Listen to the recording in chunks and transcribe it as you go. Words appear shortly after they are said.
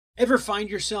Ever find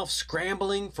yourself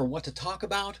scrambling for what to talk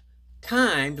about?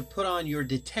 Time to put on your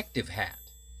detective hat.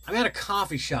 I'm at a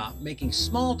coffee shop making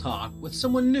small talk with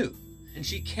someone new, and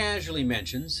she casually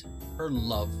mentions her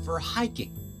love for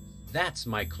hiking. That's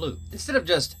my clue. Instead of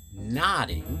just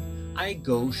nodding, I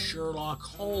go Sherlock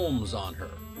Holmes on her.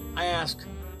 I ask,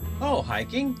 "Oh,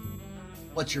 hiking?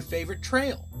 What's your favorite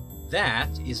trail?"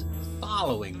 That is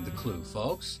following the clue,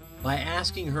 folks. By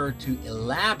asking her to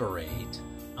elaborate,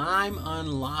 I'm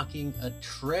unlocking a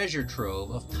treasure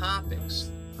trove of topics.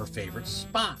 Her favorite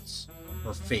spots,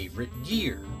 her favorite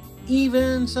gear,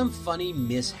 even some funny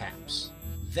mishaps.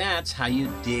 That's how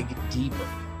you dig deeper.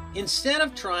 Instead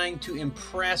of trying to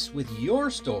impress with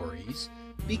your stories,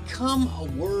 become a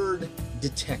word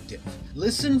detective.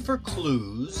 Listen for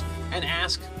clues and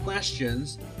ask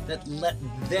questions that let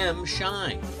them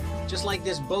shine. Just like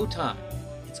this bow tie.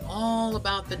 It's all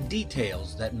about the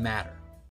details that matter.